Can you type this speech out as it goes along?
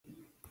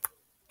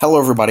Hello,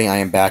 everybody. I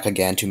am back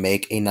again to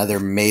make another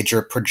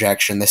major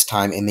projection, this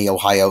time in the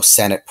Ohio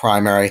Senate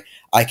primary.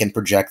 I can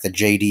project that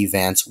J.D.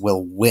 Vance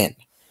will win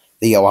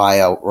the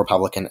Ohio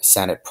Republican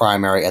Senate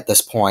primary at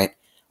this point.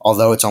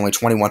 Although it's only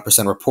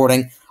 21%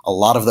 reporting, a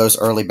lot of those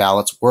early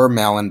ballots were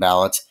mail-in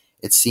ballots.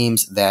 It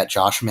seems that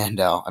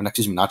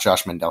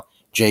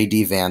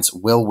J.D. Vance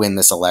will win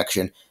this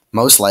election,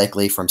 most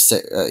likely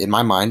in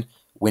my mind,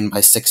 win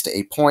by 6 to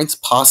 8 points,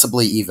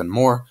 possibly even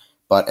more.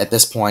 But at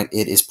this point,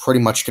 it is pretty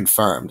much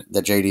confirmed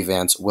that J.D.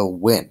 Vance will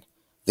win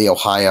the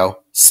Ohio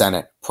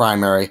Senate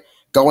primary,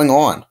 going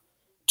on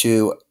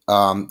to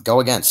go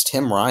against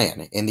Tim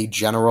Ryan in the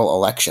general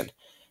election.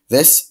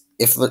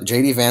 If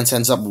J.D. Vance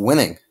ends up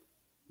winning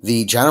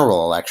the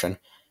general election,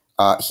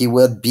 he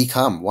would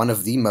become one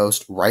of the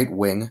most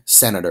right-wing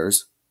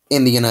senators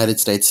in the United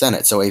States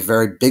Senate. So a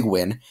very big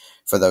win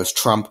for those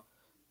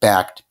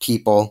Trump-backed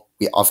people.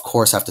 We, of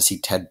course, have to see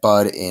Ted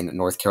Budd in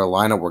North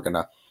Carolina. We're going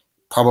to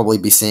probably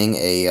be seeing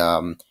a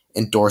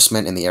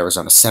endorsement in the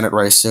Arizona Senate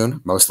race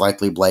soon, most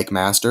likely Blake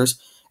Masters,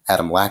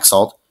 Adam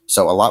Laxalt.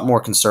 So a lot more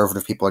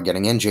conservative people are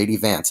getting in. J.D.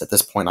 Vance, at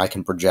this point I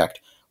can project,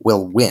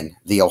 will win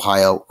the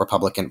Ohio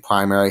Republican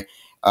primary.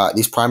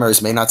 These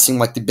primaries may not seem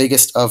like the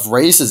biggest of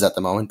races at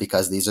the moment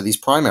because these are these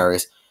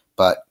primaries,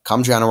 but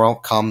come general,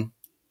 come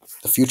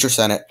the future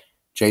Senate,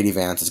 J.D.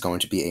 Vance is going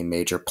to be a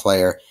major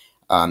player.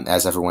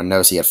 As everyone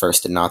knows, he at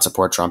first did not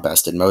support Trump,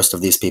 as did most of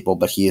these people,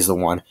 but he is the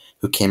one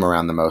who came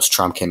around the most.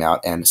 Trump came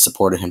out and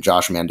supported him.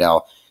 Josh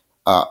Mandel,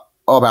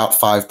 about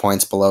 5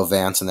 points below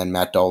Vance, and then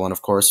Matt Dolan,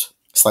 of course,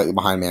 slightly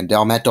behind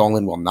Mandel. Matt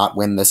Dolan will not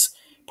win this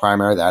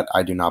primary. That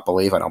I do not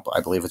believe.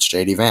 I believe it's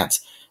J.D. Vance.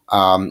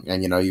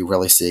 And, you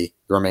really see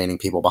the remaining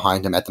people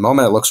behind him. At the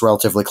moment, it looks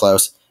relatively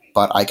close,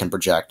 but I can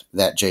project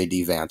that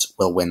J.D. Vance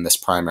will win this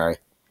primary.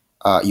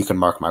 You can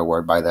mark my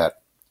word by that.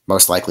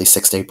 Most likely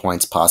 6 to 8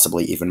 points,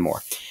 possibly even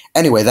more.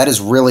 Anyway, that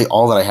is really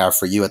all that I have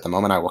for you at the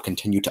moment. I will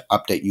continue to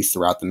update you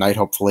throughout the night,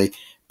 hopefully,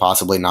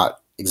 possibly not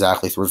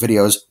exactly through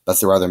videos, but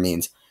through other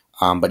means.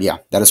 But yeah,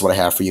 that is what I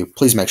have for you.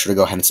 Please make sure to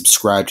go ahead and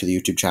subscribe to the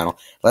YouTube channel.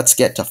 Let's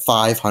get to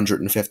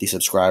 550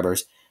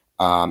 subscribers.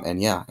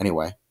 And yeah,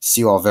 anyway,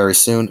 see you all very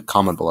soon.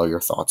 Comment below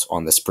your thoughts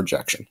on this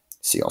projection.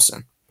 See you all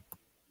soon.